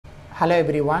Hello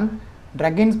everyone.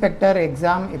 Drug Inspector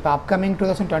exam இப்போ upcoming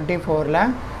 2024ல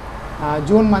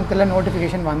June மந்த்ல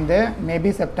notification வந்து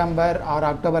மேபி செப்டம்பர் ஆர்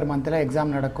அக்டோபர் மந்த்ல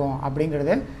எக்ஸாம் நடக்கும்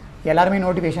அப்படிங்கிறது எல்லாருமே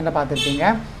நோட்டிஃபிகேஷனில்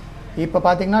பார்த்துருப்பீங்க. இப்போ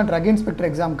பார்த்தீங்கன்னா ட்ரக் இன்ஸ்பெக்டர்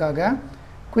எக்ஸாமுக்காக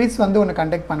குவிஸ் வந்து ஒன்று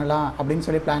கண்டக்ட் பண்ணலாம் அப்படின்னு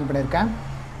சொல்லி பிளான் பண்ணியிருக்கேன்.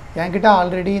 என்கிட்ட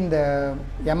ஆல்ரெடி இந்த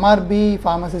MRB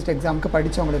ஃபார்மசிஸ்ட் எக்ஸாமுக்கு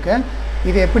படித்தவங்களுக்கு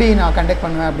இது எப்படி நான் கண்டக்ட்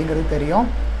பண்ணுவேன் அப்படிங்கிறது தெரியும்.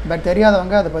 பட்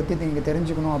தெரியாதவங்க அதை பற்றி நீங்கள்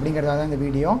தெரிஞ்சுக்கணும் அப்படிங்கிறதா தான் இந்த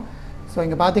வீடியோ. ஸோ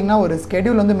இங்கே பார்த்தீங்கன்னா ஒரு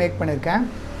ஸ்கெடியூல் வந்து மேக் பண்ணியிருக்கேன்.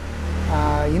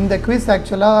 இந்த குவிஸ்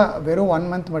ஆக்சுவலாக வெறும் 1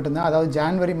 மந்த் மட்டும்தான், அதாவது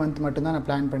ஜான்வரி மந்த் மட்டும்தான் நான்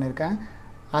பிளான் பண்ணியிருக்கேன்.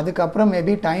 அதுக்கப்புறம்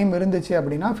மேபி டைம் இருந்துச்சு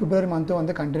அப்படின்னா பிப்ரவரி மந்த்தும்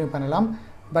வந்து கண்டினியூ பண்ணலாம்.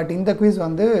 பட் இந்த குவிஸ்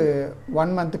வந்து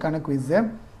 1 மந்த்துக்கான குவிஸு.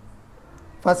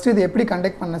 ஃபஸ்ட்டு இது எப்படி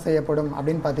கண்டக்ட் பண்ண செய்யப்படும்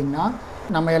அப்படின்னு பார்த்தீங்கன்னா,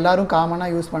 நம்ம எல்லோரும்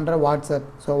காமனாக யூஸ் பண்ணுற வாட்ஸ்அப்.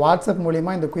 ஸோ வாட்ஸ்அப்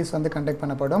மூலிமா இந்த குவிஸ் வந்து கண்டக்ட்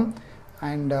பண்ணப்படும்.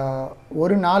 அண்ட்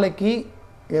ஒரு நாளைக்கு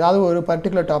ஏதாவது ஒரு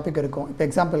பர்டிகுலர் டாபிக் இருக்கும். இப்போ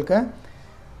எக்ஸாம்பிளுக்கு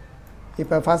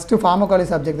இப்போ ஃபஸ்ட்டு ஃபார்மகாலஜி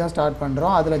சப்ஜெக்ட் தான் ஸ்டார்ட்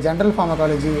பண்ணுறோம். அதில் ஜென்ரல்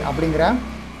ஃபார்மகாலஜி அப்படிங்கிற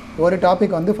ஒரு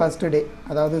டாபிக் வந்து ஃபஸ்ட்டு டே,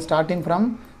 அதாவது starting from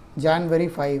January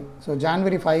 5. So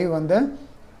January 5 வந்து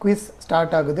குவிஸ்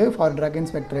ஸ்டார்ட் ஆகுது ஃபார் ட்ரக்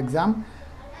இன்ஸ்பெக்டர் எக்ஸாம்.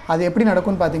 அது எப்படி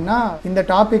நடக்கும்னு பார்த்தீங்கன்னா, இந்த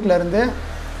டாப்பிக்லேருந்து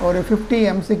ஒரு 50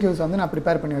 MCQs வந்து நான்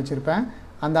ப்ரிப்பேர் பண்ணி வச்சுருப்பேன்.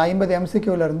 அந்த 50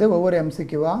 MCQலேருந்து ஒவ்வொரு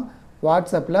MCQவாக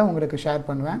வாட்ஸ்அப்பில் உங்களுக்கு ஷேர்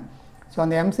பண்ணுவேன். ஸோ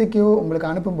அந்த MCQ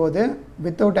உங்களுக்கு அனுப்பும்போது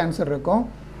வித்தவுட் ஆன்சர் இருக்கும்.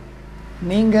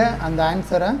 நீங்கள் அந்த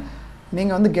ஆன்சரை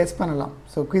நீங்கள் வந்து கெஸ் பண்ணலாம்.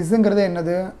 ஸோ குவிஸுங்கிறது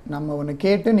என்னது, நம்ம ஒன்று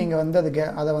கேட்டு நீங்கள் வந்து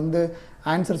அதை வந்து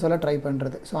ஆன்சர் சொல்ல ட்ரை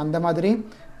பண்ணுறது. ஸோ அந்த மாதிரி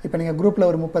இப்போ நீங்கள் குரூப்பில்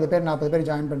ஒரு 30 பேர் 40 பேர்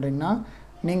ஜாயின் பண்ணுறீங்கன்னா,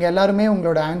 நீங்கள் எல்லாருமே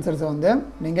உங்களோட ஆன்சர்ஸை வந்து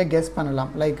நீங்கள் கெஸ்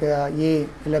பண்ணலாம். லைக் A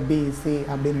இல்லை B C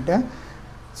அப்படின்ட்டு.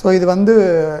 ஸோ இது வந்து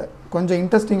கொஞ்சம்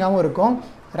இன்ட்ரெஸ்டிங்காகவும் இருக்கும்.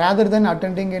 Rather then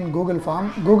attending in Google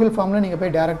ஃபார்மில் நீங்கள்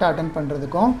போய் டேரெக்டாக அட்டென்ட்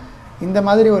பண்ணுறதுக்கும், இந்த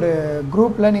மாதிரி ஒரு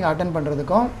குரூப்பில் நீங்கள் அட்டென்ட்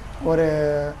பண்ணுறதுக்கும் ஒரு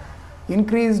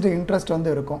இன்க்ரீஸ்டு இன்ட்ரெஸ்ட் வந்து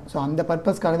இருக்கும். ஸோ அந்த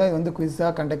பர்பஸ்க்காக தான் இது வந்து குவிஸாக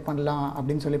கண்டக்ட் பண்ணலாம்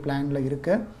அப்படின்னு சொல்லி பிளானில்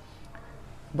இருக்குது.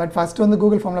 பட் ஃபஸ்ட்டு வந்து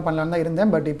கூகுள் ஃபார்மில் பண்ணலான்னு தான்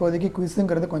இருந்தேன். பட் இப்போதைக்கு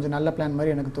குவிஸுங்கிறது கொஞ்சம் நல்ல பிளான்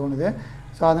மாதிரி எனக்கு தோணுது.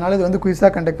 ஸோ அதனால் இது வந்து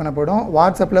குவிஸாக கண்டக்ட் பண்ணப்படும்.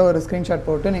 வாட்ஸ்அப்பில் ஒரு ஸ்க்ரீன்ஷாட்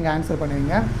போட்டு நீங்கள் ஆன்சர்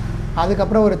பண்ணுவீங்க.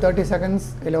 அதுக்கப்புறம் ஒரு 30 செகண்ட்ஸ்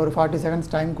இல்லை ஒரு 40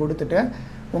 செகண்ட்ஸ் டைம் கொடுத்துட்டு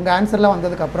உங்கள் ஆன்சர்லாம்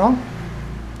வந்ததுக்கப்புறம்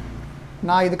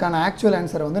நான் இதுக்கான ஆக்சுவல்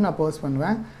ஆன்சரை வந்து நான் போஸ்ட்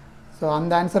பண்ணுவேன். ஸோ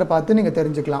அந்த ஆன்சரை பார்த்து நீங்கள்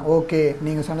தெரிஞ்சுக்கலாம், ஓகே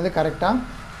நீங்கள் சொன்னது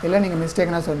கரெக்டாக இல்லை நீங்கள்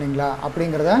மிஸ்டேக்னாக சொன்னீங்களா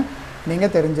அப்படிங்கிறத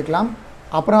நீங்கள் தெரிஞ்சுக்கலாம்.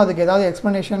 அப்புறம் அதுக்கு ஏதாவது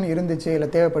எக்ஸ்ப்ளனேஷன் இருந்துச்சு இல்லை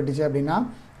தேவைப்பட்டுச்சு அப்படின்னா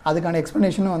அதுக்கான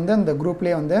எக்ஸ்ப்ளனேஷனும் வந்து அந்த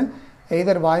குரூப்லேயே வந்து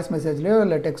எய்தர் வாய்ஸ் மெசேஜ்லேயோ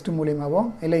இல்லை டெக்ஸ்ட் மூலியமாவோ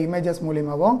இல்லை இமேஜஸ்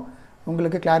மூலியமாவோ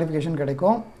உங்களுக்கு கிளாரிஃபிகேஷன்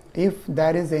கிடைக்கும். If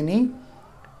there is any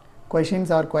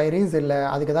questions R குவைரிஸ் இல்லை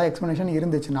அதுக்கு ஏதாவது எக்ஸ்ப்ளனேஷன்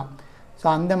இருந்துச்சுன்னா. ஸோ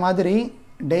அந்த மாதிரி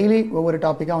டெய்லி ஒவ்வொரு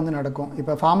டாப்பிக்காக வந்து நடக்கும்.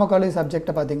 இப்போ ஃபார்மகாலஜி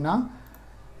சப்ஜெக்டை பார்த்திங்கன்னா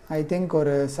ஐ திங்க்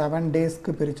ஒரு 7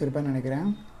 டேஸ்க்கு பிரிச்சிருப்பேன்னு நினைக்கிறேன்.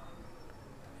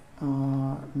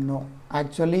 நோ,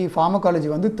 ஆக்சுவலி ஃபார்மகாலஜி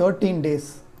வந்து 13 டேஸ்.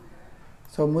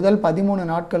 ஸோ முதல் 13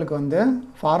 நாட்களுக்கு வந்து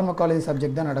ஃபார்மகாலஜி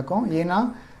சப்ஜெக்ட் தான் நடக்கும். ஏன்னா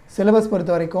சிலபஸ்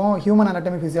பொறுத்த வரைக்கும் ஹியூமன்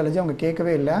அனாட்டமி ஃபிசியாலஜி அவங்க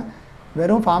கேட்கவே இல்லை,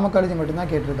 வெறும் ஃபார்மகாலஜி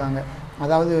மட்டும்தான் கேட்டிருக்காங்க.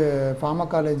 அதாவது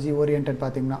ஃபார்மகாலஜி ஓரியன்ட்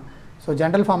பார்த்திங்கன்னா. ஸோ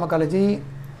ஜென்ரல் ஃபார்மகாலஜி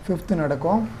 5th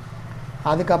நடக்கும்.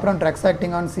 அதுக்கப்புறம் ட்ரக்ஸ்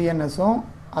ஆக்டிங் ஆன் CNSம்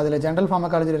அதில் ஜென்ரல்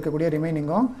ஃபார்மகாலஜியில் இருக்கக்கூடிய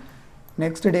ரிமைனிங்கும்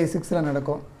நெக்ஸ்ட் டே 6th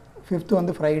நடக்கும். 5th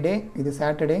வந்து ஃப்ரைடே, இது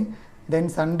சாட்டர்டே. தென்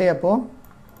சண்டே அப்போது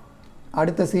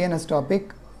அடுத்த CNS டாபிக்,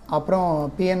 அப்புறம்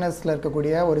PNSல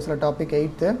இருக்கக்கூடிய ஒரு சில டாபிக்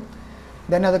 8th.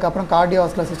 தென் அதுக்கப்புறம்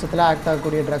கார்டியோவாஸ்குலர் சிஸ்டத்தில் ஆக்ட்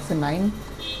ஆகக்கூடிய ட்ரக்ஸ் 9.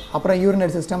 அப்புறம்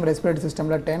யூரினரி சிஸ்டம், ரெஸ்பிரேட்டரி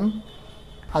சிஸ்டமில் 10.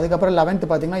 அதுக்கப்புறம் 11th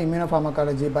பார்த்திங்கன்னா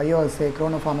இம்யூனோஃபார்மகாலஜி, bioassay,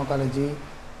 க்ரோனோஃபார்மகாலஜி.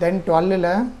 Then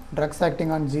 12ல் drugs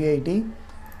acting on GIT.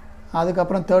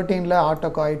 அதுக்கப்புறம் 13ல்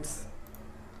ஆட்டோகாய்ட்ஸ்.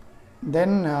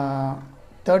 தென்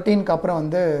 13க்கு அப்புறம்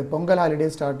வந்து பொங்கல் ஹாலிடே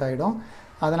ஸ்டார்ட் ஆகிடும்.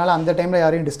 அதனால் அந்த டைமில்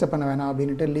யாரையும் டிஸ்டர்ப் பண்ண வேணாம்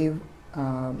அப்படின்ட்டு லீவ்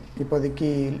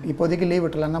இப்போதைக்கு லீவ்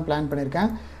விட்டுலான்னு தான் பிளான் பண்ணியிருக்கேன்.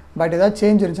 பட் ஏதாவது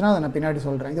சேஞ்ச் இருந்துச்சுன்னா அதை நான் பின்னாடி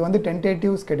சொல்கிறேன். இது வந்து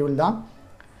டென்டேட்டிவ் ஸ்கெடியூல் தான்.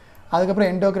 அதுக்கப்புறம்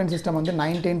எண்டோக்ரைன் சிஸ்டம் வந்து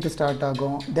 19th ஸ்டார்ட்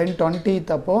ஆகும். தென்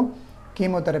 20th அப்போது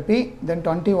கீமோதெரப்பி. தென்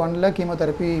 21ல்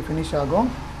கீமோதெரப்பி ஃபினிஷ் ஆகும்.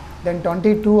 தென்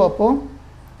 22 அப்போது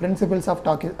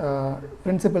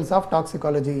பிரின்சிபிள்ஸ் ஆஃப்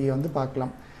டாக்ஸிகாலஜி வந்து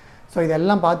பார்க்கலாம். ஸோ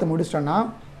இதெல்லாம் பார்த்து முடிச்சிட்டோன்னா,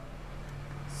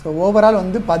 ஸோ ஓவரால்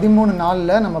வந்து 13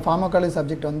 நாளில் நம்ம ஃபார்மகாலஜி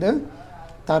சப்ஜெக்ட் வந்து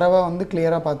தரவாக வந்து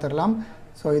கிளியராக பார்த்துடலாம்.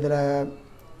 ஸோ இதில்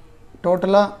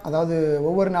டோட்டலாக அதாவது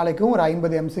ஒவ்வொரு நாளைக்கும் ஒரு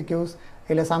 50 MCQs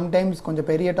இல்லை சம்டைம்ஸ் கொஞ்சம்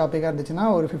பெரிய டாப்பிக்காக இருந்துச்சுன்னா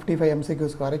ஒரு 55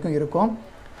 MCQs வரைக்கும் இருக்கும்.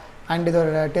 அண்ட்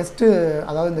இதோட டெஸ்ட்டு,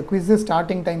 அதாவது இந்த குவிஸு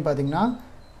ஸ்டார்டிங் டைம் பார்த்திங்கன்னா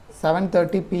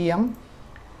 7:30 PM.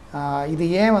 இது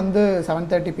ஏன் வந்து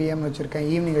 7:30 PM வச்சுருக்கேன்,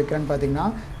 ஈவினிங் வைக்கிறேன்னு பார்த்திங்கன்னா,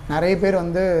 நிறைய பேர்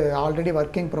வந்து ஆல்ரெடி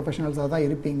ஒர்க்கிங் ப்ரொஃபஷனல்ஸாக தான்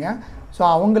இருப்பீங்க. ஸோ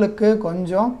அவங்களுக்கு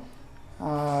கொஞ்சம்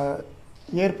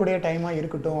ஏற்புடைய டைமாக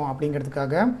இருக்கட்டும்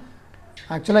அப்படிங்கிறதுக்காக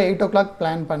ஆக்சுவலாக 8 o'clock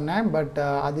பிளான் பண்ணேன், பட்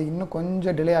அது இன்னும்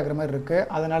கொஞ்சம் டிலே ஆகிற மாதிரி இருக்குது.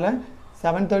 அதனால்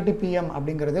 7:30 PM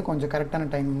அப்படிங்கிறது கொஞ்சம் கரெக்டான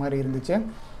டைம் மாதிரி இருந்துச்சு.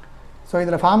 ஸோ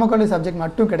இதில் ஃபார்மகாலஜி சப்ஜெக்ட்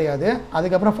மட்டும் கிடையாது,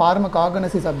 அதுக்கப்புறம்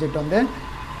ஃபார்மகாகனசி சப்ஜெக்ட் வந்து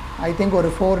ஐ திங்க் ஒரு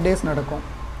 4 days நடக்கும்.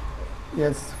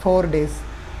 S, 4 days.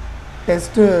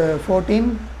 டெஸ்ட்டு 14,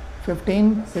 15,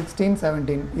 16,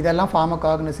 17 இதெல்லாம்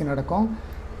ஃபார்மகாகனசி நடக்கும்.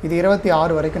 இது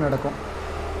 26 வரைக்கும் நடக்கும்.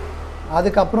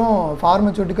 அதுக்கப்புறம்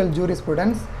ஃபார்மசூட்டிக்கல்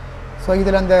ஜூரிஸ்ப்ருடன்ஸ். ஸோ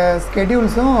இதில் அந்த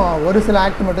ஸ்கெடியூல்ஸும் ஒரு சில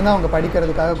ஆக்ட் மட்டும்தான் அவங்க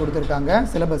படிக்கிறதுக்காக கொடுத்துருக்காங்க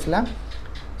சிலபஸில்.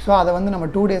 ஸோ அதை வந்து நம்ம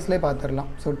 2 daysலேயே பார்த்துடலாம்.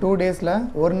 ஸோ 2 daysல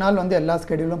ஒரு நாள் வந்து எல்லா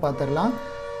ஸ்கெடியூலும் பார்த்துடலாம்.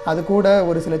 அது கூட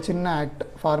ஒரு சில சின்ன ஆக்ட்,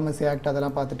 ஃபார்மசி ஆக்ட்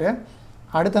அதெல்லாம் பார்த்துட்டு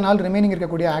அடுத்த நாள் ரிமைனிங்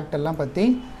இருக்கக்கூடிய ஆக்ட் எல்லாம் பற்றி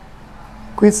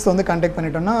குவிஸ் வந்து கண்டக்ட்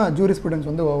பண்ணிட்டோம்னா ஜூரிஸ்ப்ருடன்ஸ்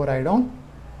வந்து ஓவர் ஆகிடும்.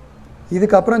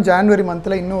 இதுக்கப்புறம் ஜான்வரி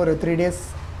மந்தில் இன்னும் ஒரு 3 days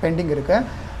பெண்டிங் இருக்குது.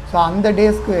 ஸோ அந்த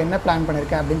டேஸ்க்கு என்ன பிளான்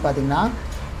பண்ணியிருக்கேன் அப்படின்னு பார்த்தீங்கன்னா,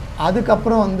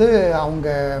 அதுக்கப்புறம் வந்து அவங்க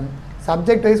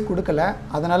சப்ஜெக்ட் வைஸ் கொடுக்கல,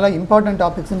 அதனால் இம்பார்ட்டன்ட்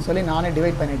டாபிக்ஸ்னு சொல்லி நானே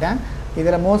டிவைட் பண்ணிட்டேன்.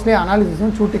 இதில் மோஸ்ட்லி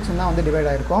அனாலிசிஸும் சூட்டிக்ஸும் தான் வந்து டிவைட்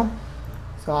ஆகிருக்கும்.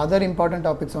 ஸோ அதர் இம்பார்ட்டன்ட்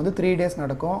டாபிக்ஸ் வந்து 3 days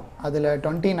நடக்கும். அதில்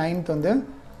 29th வந்து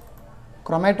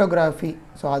குரோமேட்டோகிராஃபி.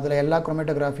 ஸோ அதில் எல்லா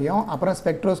குரோமேட்டோகிராஃபியும், அப்புறம்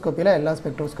ஸ்பெக்ட்ரோஸ்கோப்பியில் எல்லா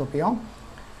ஸ்பெக்ட்ரோஸ்கோப்பியும்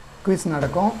குவிஸ்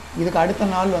நடக்கும். இதுக்கு அடுத்த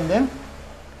நாள் வந்து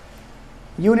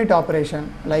யூனிட் ஆப்ரேஷன்,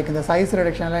 லைக் இந்த சைஸ்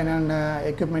ரிடக்ஷனில் என்னென்ன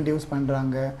எக்யூப்மெண்ட் யூஸ்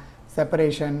பண்ணுறாங்க,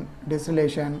 separation,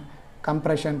 distillation,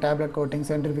 compression, tablet coating,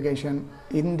 centrifugation,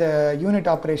 இந்த யூனிட்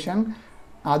ஆப்ரேஷன்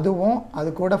அதுவும் அது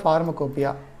கூட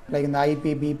ஃபார்மகோப்பியா லைக் இந்த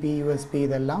ஐபி, பிபி, யூஎஸ்பி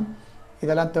இதெல்லாம்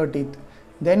 30th.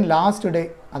 தென் லாஸ்ட் டே,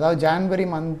 அதாவது ஜான்வரி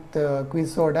மந்த்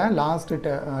குவிஸோட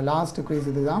லாஸ்ட் குவிஸ்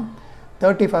இது தான்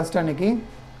 31st அன்னைக்கு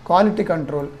குவாலிட்டி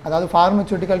கண்ட்ரோல், அதாவது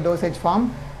ஃபார்மசூட்டிக்கல் டோசேஜ் ஃபார்ம்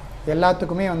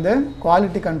எல்லாத்துக்குமே வந்து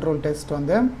குவாலிட்டி கண்ட்ரோல் டெஸ்ட்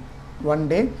வந்து 1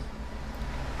 day.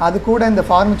 அது கூட இந்த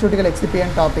ஃபார்மசூட்டிக்கல்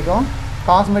எக்ஸிபியன்ட் டாப்பிக்கும்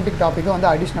காஸ்மெட்டிக் டாப்பிக்கும் வந்து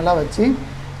அடிஷ்னலாக வச்சு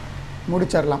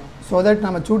முடிச்சிடலாம். ஸோ தட்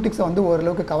நம்ம சூட்டிக்ஸை வந்து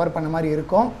ஓரளவுக்கு கவர் பண்ண மாதிரி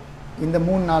இருக்கும் இந்த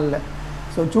 3 நாளில்.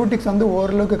 ஸோ சூட்டிக்ஸ் வந்து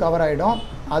ஓரளவுக்கு கவர் ஆகிடும்.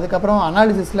 அதுக்கப்புறம்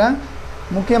அனாலிசிஸில்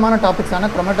முக்கியமான டாபிக்ஸான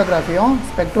குரோமேட்டோகிராஃபியும்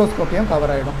ஸ்பெக்ட்ரோஸ்கோப்பியும்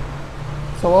கவர் ஆகிடும்.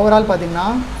 ஸோ ஓவரால் பார்த்திங்கன்னா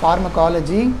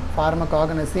ஃபார்மகாலஜி,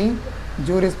 ஃபார்மகாகனசி,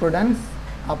 ஜூரிஸ்ப்ருடன்ஸ்,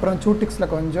 அப்புறம்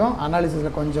சூட்டிக்ஸில் கொஞ்சம்,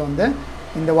 அனாலிசிஸில் கொஞ்சம் வந்து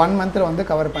இந்த 1 monthல் வந்து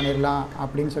கவர் பண்ணிடலாம்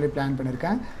அப்படின்னு சொல்லி பிளான்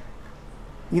பண்ணியிருக்கேன்.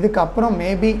 இதுக்கப்புறம்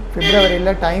மேபி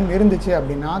பிப்ரவரியில் டைம் இருந்துச்சு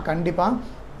அப்படின்னா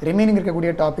கண்டிப்பாக ரிமைனிங்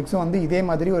இருக்கக்கூடிய டாபிக்ஸும் வந்து இதே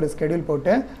மாதிரி ஒரு ஸ்கெடியூல்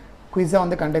போட்டு குவிஸாக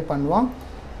வந்து கண்டக்ட் பண்ணுவோம்.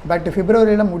 பட்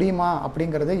பிப்ரவரியில் முடியுமா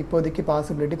அப்படிங்கிறது இப்போதைக்கு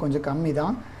பாசிபிலிட்டி கொஞ்சம் கம்மி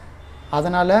தான்.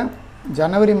 அதனால்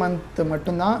ஜனவரி மந்த்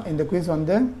மட்டும்தான் இந்த குவிஸ்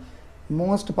வந்து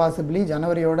மோஸ்ட் பாசிபிளி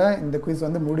ஜனவரியோட இந்த குவிஸ்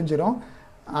வந்து முடிஞ்சிடும்.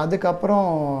 அதுக்கப்புறம்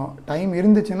டைம்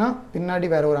இருந்துச்சுன்னா பின்னாடி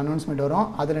வேறு ஒரு அனௌன்ஸ்மெண்ட் வரும்,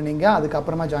 அதில் நீங்கள்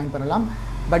அதுக்கப்புறமா ஜாயின் பண்ணலாம்.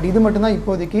 பட் இது மட்டும்தான்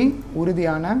இப்போதைக்கு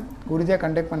உறுதியாக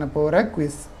கண்டக்ட் பண்ண போகிற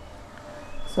குவிஸ்.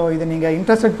 ஸோ இது நீங்கள்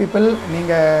இன்ட்ரெஸ்டட் பீப்புள்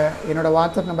நீங்கள் என்னோடய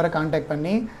வாட்ஸ்அப் நம்பரை கான்டாக்ட்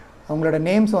பண்ணி உங்களோட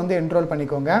நேம்ஸ் வந்து என்ரோல்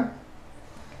பண்ணிக்கோங்க.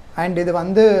 அண்ட் இது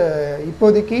வந்து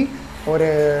இப்போதைக்கு ஒரு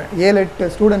 7-8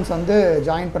 ஸ்டூடெண்ட்ஸ் வந்து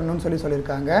ஜாயின் பண்ணணும்னு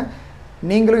சொல்லியிருக்காங்க.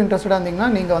 நீங்களும் இன்ட்ரெஸ்டடாக இருந்தீங்கன்னா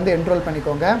நீங்கள் வந்து என்ரோல்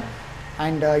பண்ணிக்கோங்க.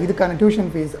 அண்ட் இதுக்கான டியூஷன்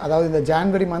ஃபீஸ், அதாவது இந்த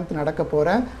ஜான்வரி மந்த் நடக்க போகிற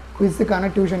குவிஸுக்கான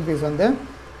டியூஷன் ஃபீஸ் வந்து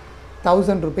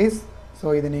 1000 rupees. ஸோ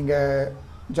இது நீங்கள்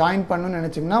ஜாயின் பண்ணணும்னு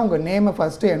நினச்சிங்கன்னா உங்கள் நேமை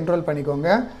ஃபஸ்ட்டு என்ரோல் பண்ணிக்கோங்க.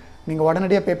 நீங்கள்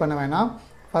உடனடியாக பே பண்ண வேணாம்,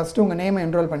 ஃபஸ்ட்டு உங்கள் நேமை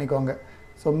என்ரோல் பண்ணிக்கோங்க.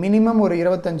 ஸோ மினிமம் ஒரு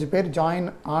 25 பேர் ஜாயின்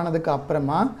ஆனதுக்கு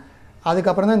அப்புறமா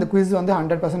அதுக்கப்புறம் தான் இந்த குவிஸ் வந்து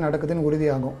 100% நடக்குதுன்னு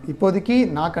உறுதியாகும். இப்போதைக்கு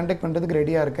நான் கண்டக்ட் பண்ணுறதுக்கு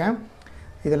ரெடியாக இருக்கேன்.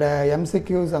 இதில்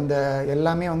MCQs அந்த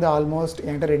எல்லாமே வந்து ஆல்மோஸ்ட்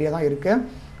என்கிட்ட ரெடியாக தான் இருக்குது.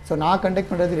 ஸோ நான் கண்டக்ட்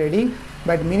பண்ணுறது ரெடி.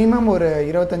 பட் மினிமம் ஒரு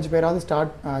 25 பேராவது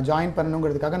ஜாயின்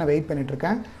பண்ணணுங்கிறதுக்காக நான் வெயிட்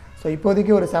பண்ணிகிட்ருக்கேன். ஸோ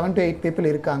இப்போதைக்கு ஒரு 7 to 8 people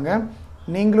இருக்காங்க.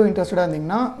 நீங்களும் இன்ட்ரெஸ்டடாக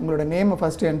இருந்தீங்கன்னா உங்களோட நேமை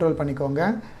ஃபஸ்ட்டு என்ரோல் பண்ணிக்கோங்க.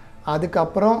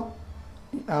 அதுக்கப்புறம்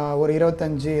ஒரு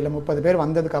 25 இல்லை 30 பேர்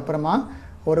வந்ததுக்கப்புறமா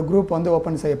ஒரு குரூப் வந்து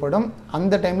ஓப்பன் செய்யப்படும்.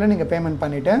 அந்த டைமில் நீங்கள் பேமெண்ட்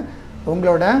பண்ணிவிட்டு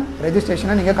உங்களோட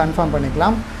ரெஜிஸ்ட்ரேஷனை நீங்கள் கன்ஃபார்ம்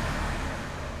பண்ணிக்கலாம்.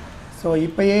 ஸோ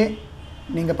இப்போயே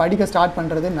நீங்கள் படிக்க ஸ்டார்ட்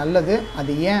பண்ணுறது நல்லது.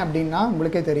 அது ஏன் அப்படின்னா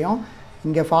உங்களுக்கே தெரியும்,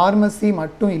 இங்கே ஃபார்மசி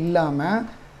மட்டும் இல்லாமல்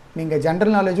நீங்கள்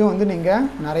ஜென்ரல் நாலேஜும் வந்து நீங்கள்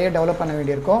நிறைய டெவலப் பண்ண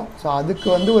வேண்டியிருக்கும். ஸோ அதுக்கு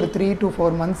வந்து ஒரு 3 to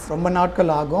 4 months ரொம்ப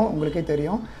நாட்கள் ஆகும், உங்களுக்கே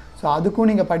தெரியும். ஸோ அதுக்கும்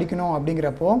நீங்கள் படிக்கணும்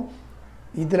அப்படிங்கிறப்போ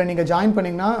இதில் நீங்கள் ஜாயின்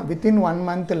பண்ணிங்கன்னா within 1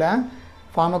 monthல்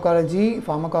pharmacology,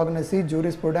 ஃபார்மகாகனசி,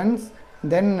 ஜூரிஸ்ப்ருடன்ஸ்,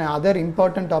 then other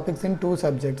important topics இன் 2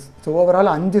 subjects. ஸோ ஓவரால்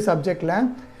 5 சப்ஜெக்டில்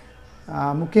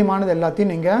முக்கியமானது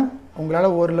எல்லாத்தையும் நீங்கள்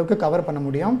உங்களால் ஓரளவுக்கு கவர் பண்ண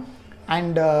முடியும்.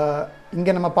 அண்ட்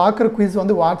இங்கே நம்ம பார்க்குற குவிஸ்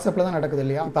வந்து வாட்ஸ்அப்பில் தான் நடக்குது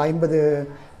இல்லையா. இப்போ 50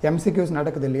 MCQs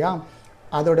நடக்குது இல்லையா,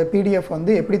 அதோட PDF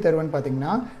வந்து எப்படி தருவேன்னு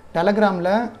பார்த்தீங்கன்னா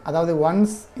டெலகிராமில், அதாவது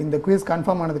ஒன்ஸ் இந்த குவிஸ்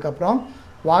கன்ஃபார்ம் ஆனதுக்கப்புறம்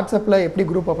வாட்ஸ்அப்பில் எப்படி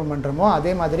குரூப் ஓப்பன் பண்ணுறோமோ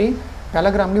அதே மாதிரி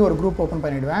டெலகிராம்லேயும் ஒரு குரூப் ஓப்பன்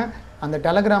பண்ணிவிடுவேன். அந்த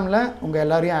டெலகிராமில் உங்கள்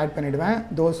எல்லாரையும் ஆட் பண்ணிவிடுவேன்,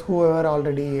 those who ever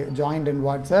already joint in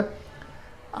WhatsApp.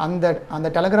 அந்த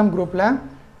டெலகிராம் குரூப்பில்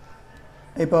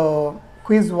இப்போது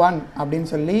குவிஸ் 1 அப்படின்னு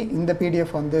சொல்லி இந்த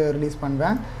பிடிஎஃப் வந்து ரிலீஸ்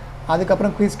பண்ணுவேன்.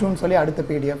 அதுக்கப்புறம் குவிஸ் 2ன்னு சொல்லி அடுத்த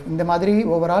பிடிஎஃப். இந்த மாதிரி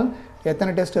ஓவரால்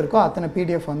எத்தனை டெஸ்ட் இருக்கோ அத்தனை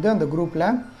பிடிஎஃப் வந்து அந்த குரூப்பில்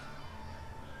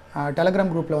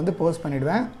டெலகிராம் குரூப்பில் வந்து போஸ்ட்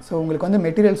பண்ணிவிடுவேன். ஸோ உங்களுக்கு வந்து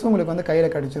மெட்டீரியல்ஸும் உங்களுக்கு வந்து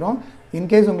கையில் கிடச்சிரும்.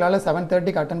 இன்கேஸ் உங்களால்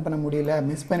 7:30க்கு அட்டன் பண்ண முடியல,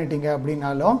 மிஸ் பண்ணிட்டீங்க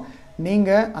அப்படின்னாலும்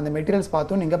நீங்கள் அந்த மெட்டீரியல்ஸ்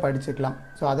பார்த்தும் நீங்கள் படிச்சுக்கலாம்.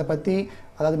 ஸோ அதை பற்றி,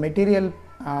 அதாவது மெட்டீரியல்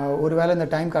ஒருவேளை இந்த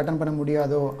டைம்க்கு அட்டன் பண்ண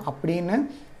முடியாதோ அப்படின்னு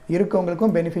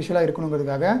இருக்கவங்களுக்கும் பெனிஃபிஷியலாக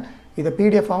இருக்கணுங்கிறதுக்காக இதை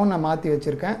பிடிஎஃபாகவும் நான் மாற்றி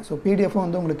வச்சுருக்கேன். ஸோ பிடிஎஃப்பும்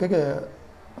வந்து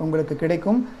உங்களுக்கு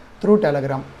கிடைக்கும் த்ரூ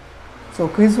டெலகிராம். ஸோ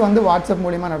குவிஸ் வந்து வாட்ஸ்அப்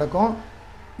மூலிமா நடக்கும்.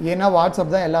 ஏன்னா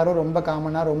வாட்ஸ்அப் தான் எல்லோரும் ரொம்ப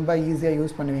காமனாக ரொம்ப ஈஸியாக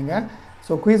யூஸ் பண்ணுவீங்க.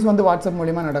 ஸோ குவிஸ் வந்து வாட்ஸ்அப்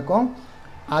மூலிமா நடக்கும்.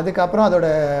 அதுக்கப்புறம் அதோட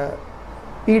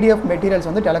பிடிஎஃப் மெட்டீரியல்ஸ்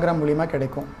வந்து டெலகிராம் மூலிமா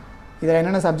கிடைக்கும். இதில்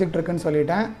என்னென்ன சப்ஜெக்ட் இருக்குதுன்னு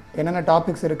சொல்லிட்டேன், என்னென்ன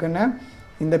டாபிக்ஸ் இருக்குதுன்னு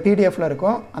இந்த பிடிஎஃப்பில்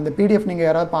இருக்கும். அந்த பிடிஎஃப் நீங்கள்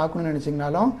யாராவது பார்க்கணுன்னு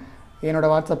நினச்சிங்கனாலும் என்னோடய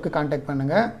வாட்ஸ்அப்புக்கு கான்டாக்ட்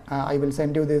பண்ணுங்கள். I will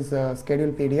send you this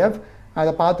schedule PDF.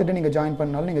 அதை பார்த்துட்டு நீங்கள் ஜாயின்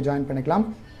பண்ணாலும் நீங்கள் ஜாயின் பண்ணிக்கலாம்.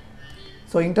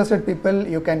 So interested people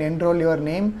you can enrol your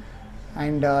name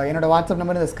and என்னோடய வாட்ஸ்அப்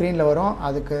நம்பர் இந்த ஸ்க்ரீனில் வரும்,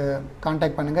 அதுக்கு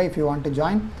கான்டாக்ட் பண்ணுங்கள் if you want to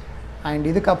join. And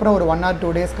இதுக்கப்புறம் ஒரு 1 or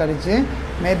 2 days கழித்து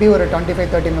மேபி ஒரு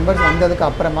 25-30 மெம்பர்ஸ் வந்ததுக்கு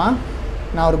அப்புறமா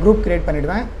நான் ஒரு குரூப் க்ரியேட்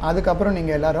பண்ணிவிடுவேன். அதுக்கப்புறம்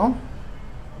நீங்கள் எல்லோரும்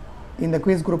இந்த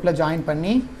குவிஸ் குரூப்பில் ஜாயின்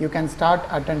பண்ணி you can start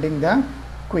attending the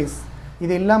quiz.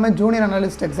 இது இல்லாமல் ஜூனியர்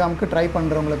அனலிஸ்ட் எக்ஸாமுக்கு ட்ரை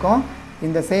பண்ணுறவங்களுக்கும்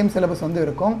இந்த சேம் சிலபஸ் வந்து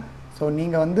இருக்கும். ஸோ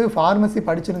நீங்கள் வந்து ஃபார்மசி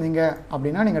படிச்சிருந்தீங்க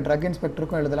அப்படின்னா நீங்கள் ட்ரக்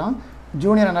இன்ஸ்பெக்டருக்கும் எழுதலாம்,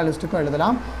 ஜூனியர் அனலிஸ்ட்டுக்கும்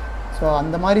எழுதலாம். ஸோ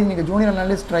அந்த மாதிரி நீங்கள் ஜூனியர்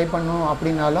அனலிஸ்ட் ட்ரை பண்ணணும்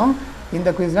அப்படின்னாலும் இந்த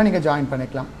குவிஸில் நீங்கள் ஜாயின்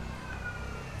பண்ணிக்கலாம்.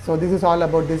 So this is all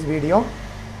about this video.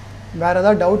 வேறு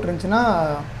ஏதாவது டவுட் இருந்துச்சுன்னா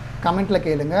கமெண்ட்டில்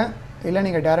கேளுங்க, இல்லை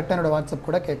நீங்கள் டேரெக்டாக என்னோடய வாட்ஸ்அப்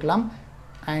கூட கேட்கலாம்.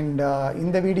 அண்ட்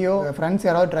இந்த வீடியோ ஃப்ரெண்ட்ஸ்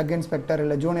யாராவது ட்ரக் இன்ஸ்பெக்டர்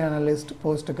இல்லை ஜூனியர் அனலிஸ்ட்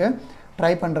போஸ்ட்டுக்கு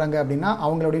ட்ரை பண்ணுறாங்க அப்படின்னா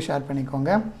அவங்களோடய ஷேர்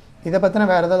பண்ணிக்கோங்க. இதை பற்றின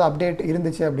வேறு ஏதாவது அப்டேட்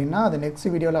இருந்துச்சு அப்படின்னா அது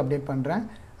நெக்ஸ்ட் வீடியோவில் அப்டேட் பண்ணுறேன்.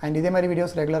 அண்ட் இதே மாதிரி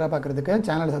வீடியோஸ் ரெகுலராக பார்க்குறதுக்கு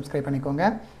சேனலை சப்ஸ்கிரைப் பண்ணிக்கோங்க.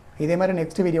 இதே மாதிரி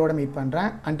நெக்ஸ்ட் வீடியோவோட மீட் பண்ணுறேன்.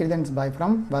 Until then, bye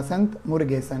from Vasant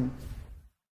Murugesan.